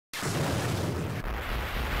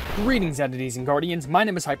Greetings, entities and guardians. My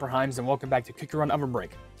name is HyperHimes, and welcome back to Cookie Run OvenBreak.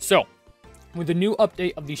 So, with the new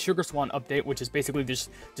update of the Sugar Swan update, which is basically this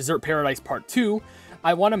Dessert Paradise Part 2,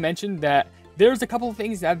 I want to mention that there's a couple of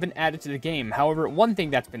things that have been added to the game. However, one thing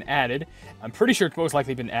that's been added, I'm pretty sure it's most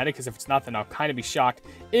likely been added, because if it's not, then I'll kind of be shocked,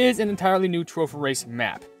 is an entirely new Trophy Race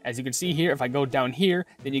map. As you can see here, if I go down here,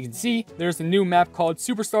 then you can see there's a new map called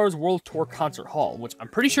Superstars World Tour Concert Hall, which I'm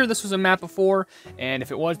pretty sure this was a map before, and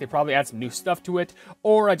if it was, they probably add some new stuff to it,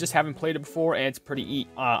 or I just haven't played it before, and it's pretty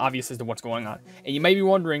obvious as to what's going on. And you may be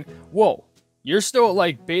wondering, whoa, you're still at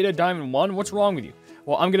like Beta Diamond 1? What's wrong with you?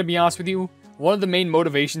 Well, I'm going to be honest with you. One of the main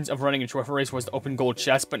motivations of running a trophy race was to open gold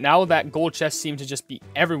chests, but now that gold chests seem to just be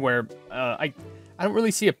everywhere, I don't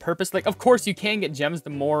really see a purpose. Like, of course, you can get gems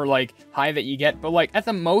the more, like, high that you get, but, like, at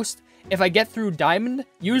the most, if I get through Diamond,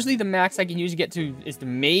 usually the max I can usually get to is the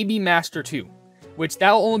maybe Master 2, which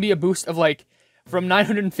that'll only be a boost of, like, from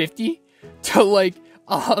 950 to, like,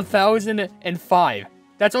 1,005.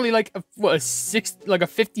 That's only, like, a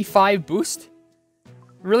 55 boost?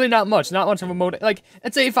 Really not much of a mode. Like,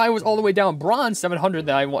 let's say if I was all the way down bronze 700,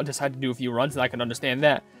 then I decide to do a few runs, and I can understand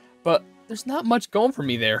that. But there's not much going for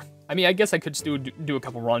me there. I mean, I guess I could still do a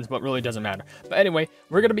couple runs, but it really doesn't matter. But anyway,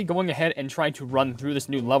 we're going to be going ahead and trying to run through this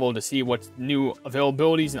new level to see what new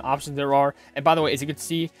availabilities and options there are. And by the way, as you can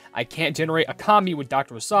see, I can't generate a combi with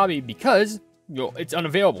Dr. Wasabi because it's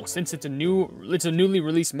unavailable. Since it's a newly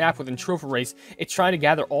released map within Trophy Race, it's trying to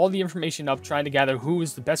gather all the information up, trying to gather who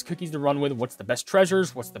is the best cookies to run with, what's the best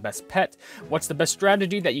treasures, what's the best pet, what's the best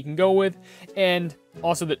strategy that you can go with, and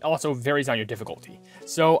also that also varies on your difficulty.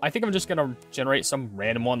 So I think I'm just gonna generate some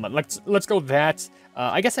random one. Let's go that.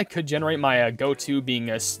 I guess I could generate my go-to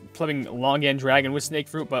being a playing Longan Dragon with Snake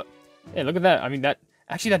Fruit, but hey, look at that. I mean, that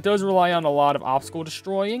does rely on a lot of obstacle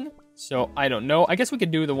destroying. So, I don't know. I guess we could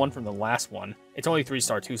do the one from the last one. It's only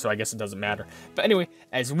 3-star too, so I guess it doesn't matter. But anyway,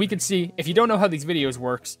 as we can see, if you don't know how these videos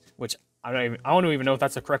works, which I don't even know if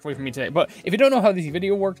that's the correct way for me today, but if you don't know how these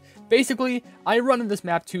video works, basically, I run this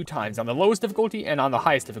map 2 times, on the lowest difficulty and on the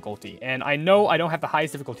highest difficulty. And I know I don't have the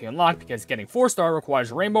highest difficulty unlocked because getting 4-star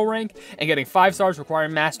requires Rainbow rank, and getting 5 stars require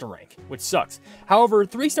Master rank, which sucks. However,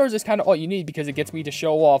 3 stars is kind of all you need because it gets me to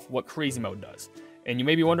show off what Crazy Mode does. And you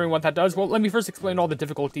may be wondering what that does. Well, let me first explain all the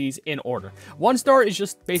difficulties in order. 1 star is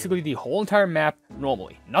just basically the whole entire map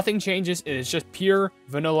normally. Nothing changes. It is just pure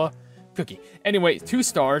vanilla cookie. Anyway, 2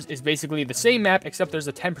 stars is basically the same map, except there's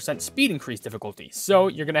a 10% speed increase difficulty. So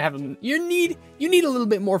you're gonna have you need a little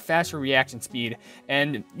bit more faster reaction speed,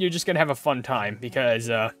 and you're just gonna have a fun time because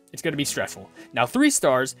it's gonna be stressful. Now 3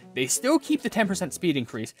 stars, they still keep the 10% speed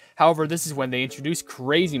increase. However, this is when they introduce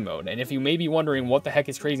Crazy Mode. And if you may be wondering what the heck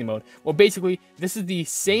is Crazy Mode, well, basically this is the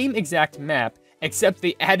same exact map, except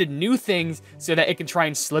they added new things so that it can try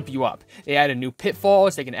and slip you up. They added new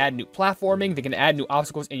pitfalls, they can add new platforming, they can add new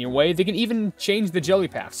obstacles in your way, they can even change the jelly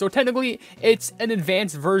path. So technically, it's an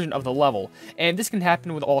advanced version of the level, and this can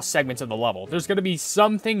happen with all segments of the level. There's going to be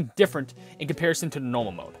something different in comparison to the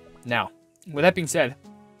normal mode. Now, with that being said,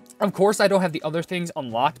 of course, I don't have the other things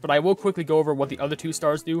unlocked, but I will quickly go over what the other 2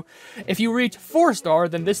 stars do. If you reach 4-star,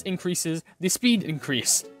 then this increases the speed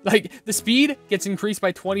increase. Like, the speed gets increased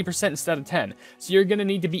by 20% instead of 10. So you're going to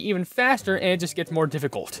need to be even faster, and it just gets more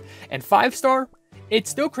difficult. And 5-star,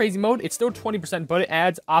 it's still Crazy Mode, it's still 20%, but it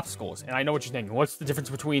adds obstacles. And I know what you're thinking. What's the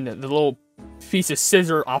difference between the little piece of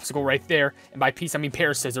scissor obstacle right there, and by piece I mean pair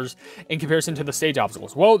of scissors, in comparison to the stage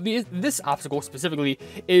obstacles? Well, this obstacle specifically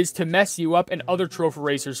is to mess you up and other trophy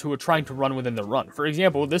racers who are trying to run within the run. For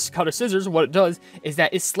example, this cut of scissors, what it does is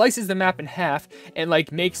that it slices the map in half and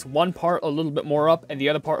like makes one part a little bit more up and the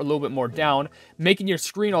other part a little bit more down, making your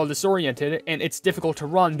screen all disoriented, and it's difficult to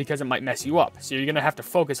run because it might mess you up. So you're gonna have to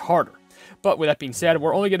focus harder. But with that being said,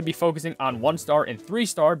 we're only going to be focusing on 1-star and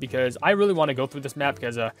 3-star because I really want to go through this map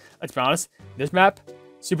because, let's be honest, this map,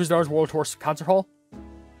 Superstars World Tour Concert Hall,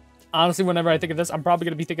 honestly, whenever I think of this, I'm probably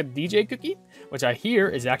going to be thinking DJ Cookie, which I hear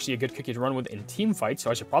is actually a good cookie to run with in team fights,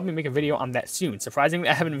 so I should probably make a video on that soon. Surprisingly,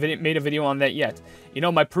 I haven't made a video on that yet. You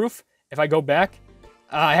know, my proof, if I go back,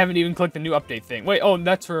 I haven't even clicked the new update thing. Wait, oh,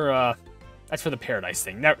 that's for the Paradise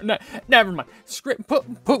thing. Never mind. Put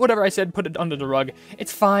whatever I said, put it under the rug.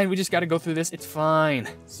 It's fine. We just got to go through this. It's fine.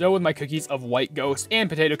 So with my cookies of White Ghost and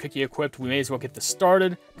Potato Cookie equipped, we may as well get this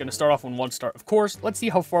started. Gonna start off on 1-star, of course. Let's see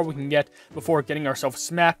how far we can get before getting ourselves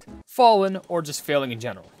smacked, fallen, or just failing in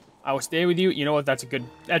general. I will stay with you. You know what? That's good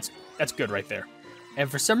right there.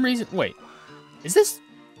 And for some reason, wait, is this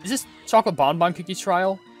Chocolate Bonbon Cookie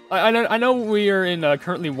trial? I know we are in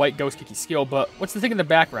currently White Ghost Cookie skill, but what's the thing in the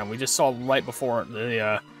background we just saw right before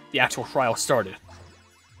the actual trial started?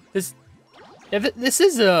 This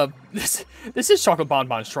is Chocolate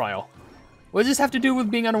Bonbon's trial. What does this have to do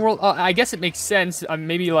with being on a world? I guess it makes sense.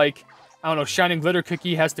 Maybe like, I don't know, Shining Glitter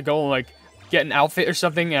Cookie has to go and like get an outfit or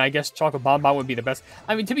something, and I guess Chocolate Bonbon would be the best.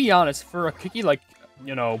 I mean, to be honest, for a cookie like,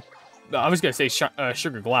 you know, I was gonna say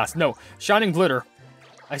Sugar Glass. No, Shining Glitter.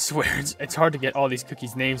 I swear, it's hard to get all these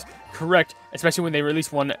cookies' names correct, especially when they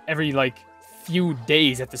release one every like few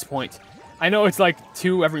days at this point. I know it's like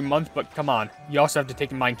 2 every month, but come on. You also have to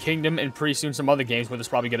take in mind Kingdom and pretty soon some other games where there's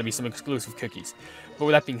probably going to be some exclusive cookies. But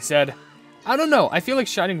with that being said, I don't know. I feel like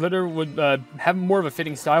Shining Glitter would have more of a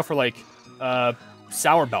fitting style for like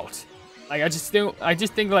Sour Belt. Like I just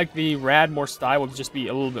think like the Rad more style would just be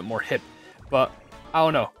a little bit more hip. But I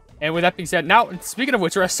don't know. And with that being said, now speaking of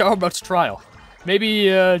which, we're at Sour Belt's trial. Maybe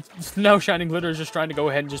now Shining Glitter is just trying to go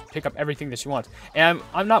ahead and just pick up everything that she wants. And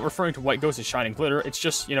I'm not referring to White Ghost as Shining Glitter. It's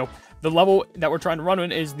just, you know, the level that we're trying to run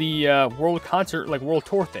in is the world concert, like world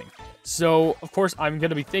tour thing. So, of course, I'm going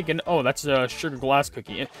to be thinking, oh, that's a Sugar Glass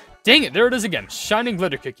Cookie. And dang it, there it is again, Shining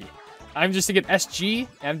Glitter Cookie. I'm just thinking SG,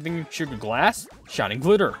 and I'm thinking Sugar Glass, Shining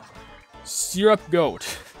Glitter. Syrup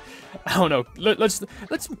Goat. I don't know. Let's.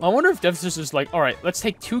 I wonder if Devsisters is like, all right, let's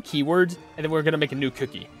take 2 keywords, and then we're going to make a new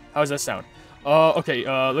cookie. How does that sound?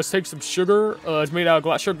 Okay, let's take some sugar. It's made out of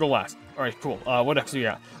glass, sugar glass. Alright, cool. What else do you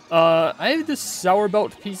got? I have this Sour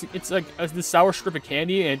Belt piece. It's like this sour strip of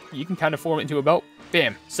candy, and you can kind of form it into a belt.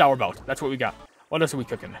 Bam, Sour Belt. That's what we got. What else are we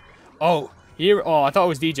cooking? Oh, here. Oh, I thought it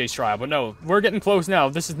was DJ's trial, but no. We're getting close now.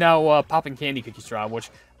 This is now Poppin' Candy Cookies trial,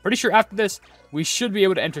 which pretty sure after this, we should be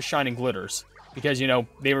able to enter Shining Glitters. Because, you know,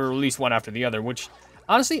 they were released one after the other, which,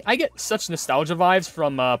 honestly, I get such nostalgia vibes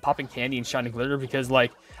from Poppin' Candy and Shining Glitter, because,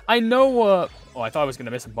 like, I know, oh, I thought I was going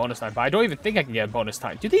to miss a bonus time, but I don't even think I can get a bonus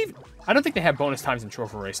time. Do they even, I don't think they have bonus times in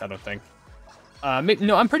Trophy Race, I don't think.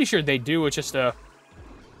 No, I'm pretty sure they do. It's just,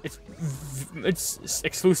 it's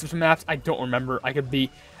exclusive to maps. I don't remember. I could be,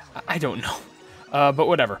 I don't know. But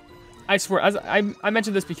whatever. I swear, as I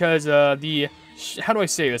mentioned this because, how do I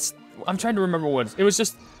say this? I'm trying to remember what it was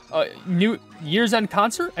just, New Year's End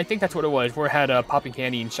concert? I think that's what it was, where it had, Poppin'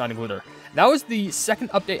 Candy and Shining Glitter. That was the second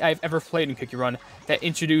update I've ever played in Cookie Run that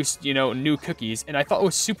introduced, you know, new cookies, and I thought it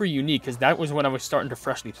was super unique because that was when I was starting to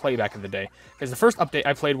freshly play back in the day. Because the first update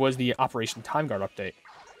I played was the Operation Time Guard update.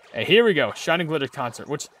 And here we go, Shining Glitter Concert,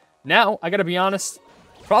 which now, I gotta be honest,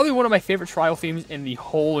 probably one of my favorite trial themes in the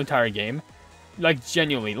whole entire game. Like,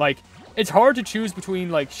 genuinely, like, it's hard to choose between,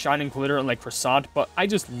 like, Shining Glitter and, like, Croissant, but I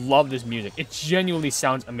just love this music. It genuinely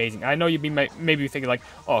sounds amazing. I know you'd be maybe thinking, like,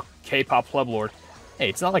 oh, K-pop Pleb Lord. Hey,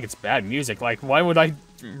 it's not like it's bad music. Like, why would I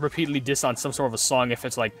repeatedly diss on some sort of a song if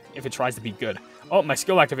it's like, if it tries to be good? Oh, my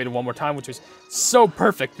skill activated one more time, which was so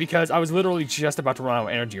perfect because I was literally just about to run out of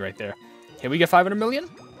energy right there. Can we get 500 million?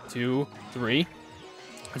 2, 3.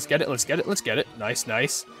 Let's get it, let's get it, let's get it. Nice,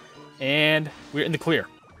 nice. And we're in the clear.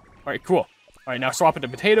 All right, cool. All right, now swap it to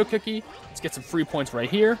Potato Cookie. Let's get some free points right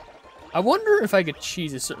here. I wonder if I could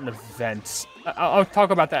cheese a certain event. I'll talk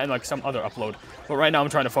about that in like some other upload. But right now I'm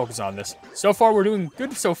trying to focus on this. So far we're doing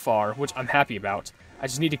good so far, which I'm happy about. I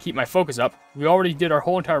just need to keep my focus up. We already did our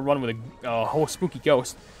whole entire run with a whole spooky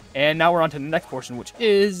ghost. And now we're on to the next portion, which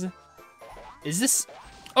is this?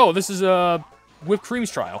 Oh, this is a whipped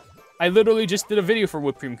cream's trial. I literally just did a video for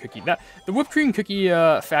whipped cream cookie. The whipped cream cookie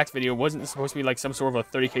facts video wasn't supposed to be like some sort of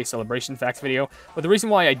a 30K celebration facts video. But the reason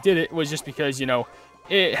why I did it was just because, you know,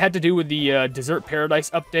 it had to do with the Dessert Paradise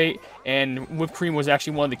update, and whipped cream was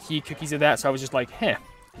actually one of the key cookies of that, so I was just like, you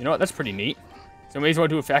know what, that's pretty neat. So I may as well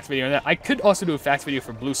do a facts video on that. I could also do a facts video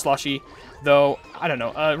for Blue Slushy, though, I don't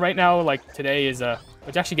know. Right now, like, today is,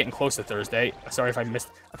 it's actually getting close to Thursday. Sorry if I missed,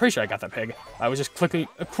 I'm pretty sure I got that pig. I was just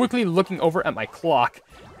quickly looking over at my clock,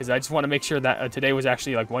 because I just want to make sure that today was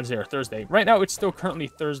actually, like, Wednesday or Thursday. Right now, it's still currently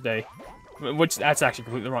Thursday, which that's actually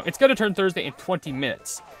completely wrong. It's going to turn Thursday in 20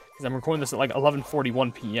 minutes. I'm recording this at like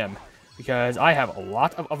 11:41 p.m. because I have a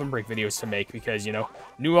lot of OvenBreak videos to make because, you know,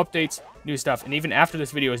 new updates, new stuff, and even after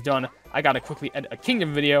this video is done, I gotta quickly edit a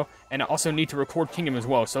Kingdom video, and I also need to record Kingdom as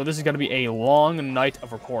well, so this is gonna be a long night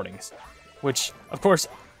of recordings, which, of course,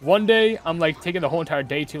 one day, I'm like taking the whole entire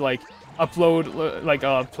day to like upload like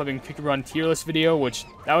a Plebing Cookie Run tier list video, which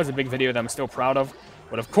that was a big video that I'm still proud of,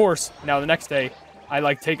 but of course, now the next day, I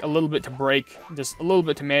like take a little bit to break, just a little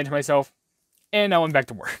bit to manage myself, and now I'm back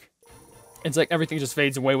to work. It's like everything just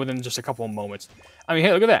fades away within just a couple of moments. I mean,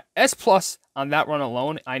 hey, look at that. S+ on that run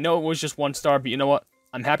alone. I know it was just 1 star, but you know what?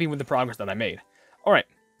 I'm happy with the progress that I made. All right,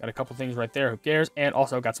 got a couple things right there. Who cares? And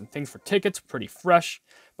also got some things for tickets. Pretty fresh.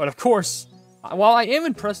 But of course, while I am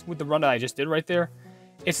impressed with the run that I just did right there,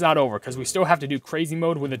 it's not over because we still have to do crazy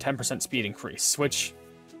mode with a 10% speed increase, which,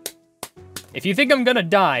 if you think I'm going to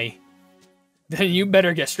die, then you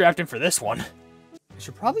better get strapped in for this one.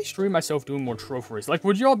 should probably stream myself doing more trophy races. Like,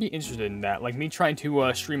 would you all be interested in that? Like, me trying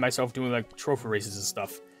to stream myself doing, like, trophy races and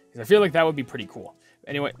stuff. Because I feel like that would be pretty cool.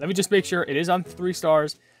 Anyway, let me just make sure it is on 3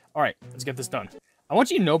 stars. Alright, let's get this done. I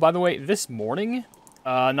want you to know, by the way, this morning,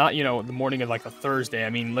 not, you know, the morning of, like, a Thursday. I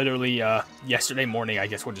mean, literally, yesterday morning, I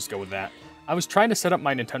guess we'll just go with that. I was trying to set up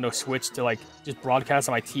my Nintendo Switch to, like, just broadcast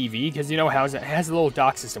on my TV. Because, you know, it has a little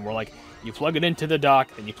dock system where, like, you plug it into the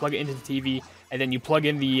dock, then you plug it into the TV, and then you plug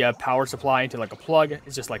in the power supply into, like, a plug.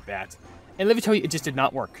 It's just like that. And let me tell you, it just did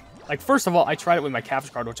not work. Like, first of all, I tried it with my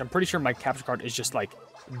capture card, which I'm pretty sure my capture card is just, like,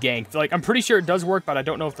 ganked. Like, I'm pretty sure it does work, but I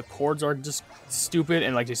don't know if the cords are just stupid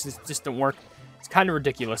and, like, just don't work. It's kind of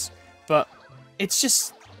ridiculous. But it's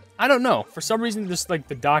just, I don't know. For some reason, just, like,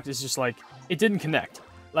 the dock is just, like, it didn't connect.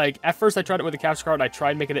 Like, at first I tried it with the capture card, I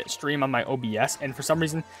tried making it stream on my OBS, and for some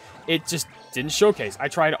reason, it just didn't showcase. I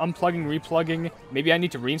tried unplugging, replugging, maybe I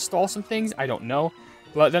need to reinstall some things, I don't know.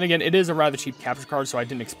 But then again, it is a rather cheap capture card, so I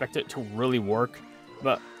didn't expect it to really work.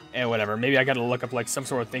 But, whatever, maybe I gotta look up, like, some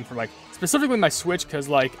sort of thing for, like, specifically my Switch, because,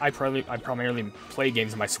 like, I primarily play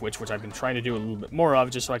games on my Switch, which I've been trying to do a little bit more of,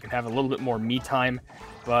 just so I can have a little bit more me time.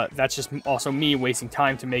 But that's just also me wasting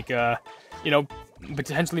time to make, you know,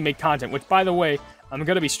 potentially make content, which, by the way, I'm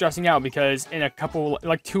going to be stressing out because in a couple,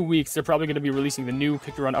 like 2 weeks, they're probably going to be releasing the new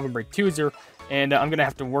Pick Your Run OvenBreak 2-zer, and I'm going to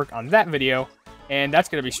have to work on that video, and that's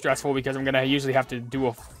going to be stressful because I'm going to usually have to do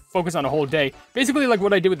a focus on a whole day. Basically like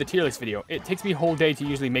what I did with the tier list video. It takes me a whole day to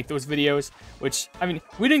usually make those videos, which, I mean,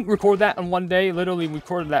 we didn't record that in one day. Literally, we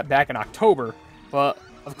recorded that back in October, but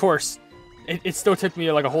of course, it still took me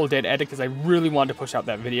like a whole day to edit because I really wanted to push out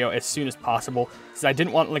that video as soon as possible because I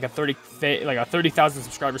didn't want like a 30,000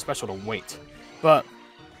 subscriber special to wait. But,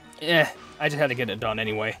 I just had to get it done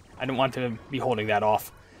anyway. I didn't want to be holding that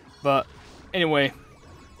off. But, anyway,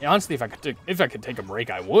 honestly, if I could take a break,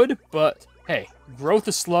 I would. But, hey, growth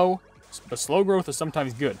is slow, but slow growth is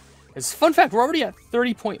sometimes good. Because, fun fact, we're already at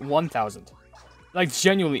 30.1 thousand. Like,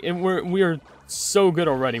 genuinely, and we are so good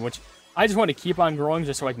already, which I just want to keep on growing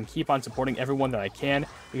just so I can keep on supporting everyone that I can.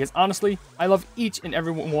 Because, honestly, I love each and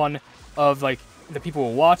every one of, like, the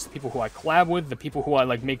people who watch, the people who I collab with, the people who I,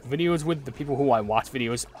 like, make videos with, the people who I watch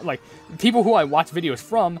videos, like, people who I watch videos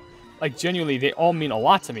from, like, genuinely, they all mean a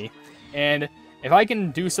lot to me, and if I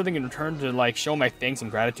can do something in return to, like, show my thanks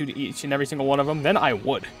and gratitude to each and every single one of them, then I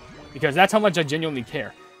would, because that's how much I genuinely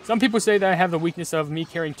care. Some people say that I have the weakness of me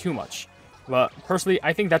caring too much, but, personally,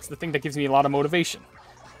 I think that's the thing that gives me a lot of motivation,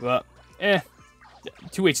 but,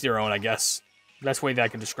 to each their own, I guess, best way that I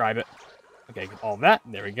can describe it. Okay, all that,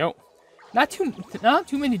 there we go. Not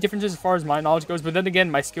too many differences as far as my knowledge goes, but then again,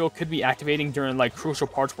 my skill could be activating during, like, crucial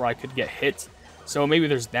parts where I could get hit. So maybe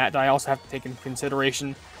there's that I also have to take into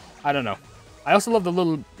consideration. I don't know. I also love the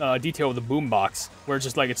little detail of the boombox, where it's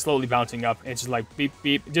just, like, it's slowly bouncing up, and it's just, like, beep,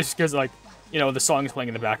 beep, just because, like, you know, the song is playing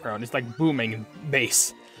in the background. It's, like, booming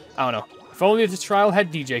bass. I don't know. If only this trial had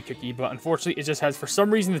DJ cookie, but unfortunately it just has, for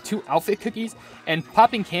some reason, the 2 outfit cookies, and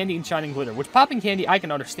popping candy and shining glitter, which popping candy I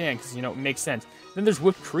can understand, because, you know, it makes sense. Then there's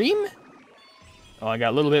whipped cream? Oh, I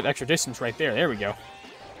got a little bit of extra distance right there. There we go.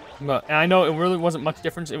 But and I know it really wasn't much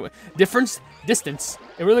difference. Distance.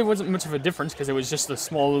 It really wasn't much of a difference because it was just a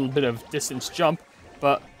small little bit of distance jump.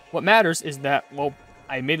 But what matters is that, well,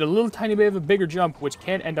 I made a little tiny bit of a bigger jump, which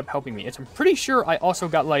can end up helping me. I'm pretty sure I also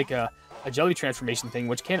got like a jelly transformation thing,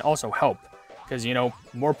 which can also help because, you know,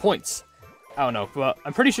 more points. I don't know, but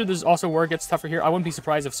I'm pretty sure this is also where it gets tougher here. I wouldn't be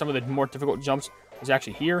surprised if some of the more difficult jumps was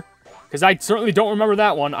actually here. Because I certainly don't remember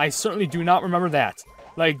that one. I certainly do not remember that.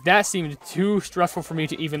 Like, that seemed too stressful for me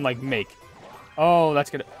to even, like, make. Oh, that's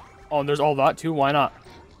gonna... Oh, there's all that, too. Why not?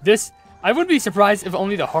 This... I wouldn't be surprised if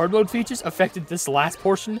only the hard mode features affected this last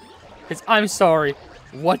portion. Because, I'm sorry.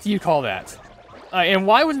 What do you call that? And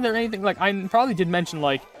why wasn't there anything... Like, I probably did mention,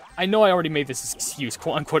 like... I know I already made this excuse,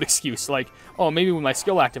 quote-unquote excuse. Like, oh, maybe when my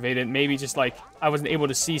skill activated, maybe just, like, I wasn't able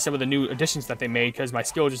to see some of the new additions that they made because my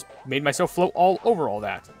skill just made myself float all over all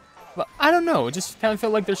that. But I don't know. It just kind of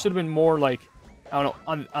felt like there should have been more, like, I don't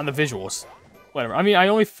know, on the visuals. Whatever. I mean, I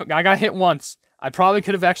got hit once. I probably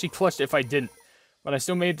could have actually clutched it if I didn't. But I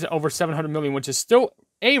still made it to over 700 million, which is still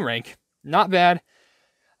A rank. Not bad.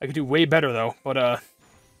 I could do way better, though. But,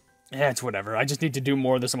 yeah, it's whatever. I just need to do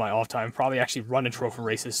more of this on my off time. Probably actually run in trophy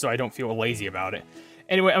races so I don't feel lazy about it.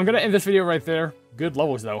 Anyway, I'm going to end this video right there. Good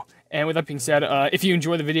levels, though. And with that being said, if you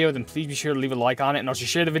enjoy the video, then please be sure to leave a like on it. And also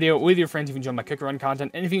share the video with your friends if you enjoy my Kick Run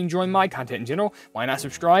content. And if you enjoy my content in general, why not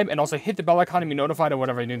subscribe? And also hit the bell icon to be notified of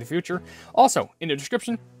whatever I do in the future. Also, in the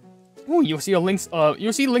description, you'll see links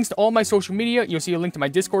to all my social media. You'll see a link to my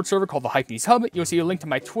Discord server called the Hypenese Hub. You'll see a link to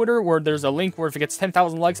my Twitter where there's a link where if it gets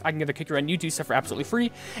 10,000 likes, I can get the Kick Run YouTube stuff for absolutely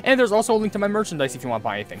free. And there's also a link to my merchandise if you want to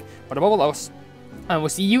buy anything. But above all else, I will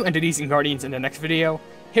see you, Entities and Guardians, in the next video.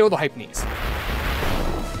 Hail the Hypenese.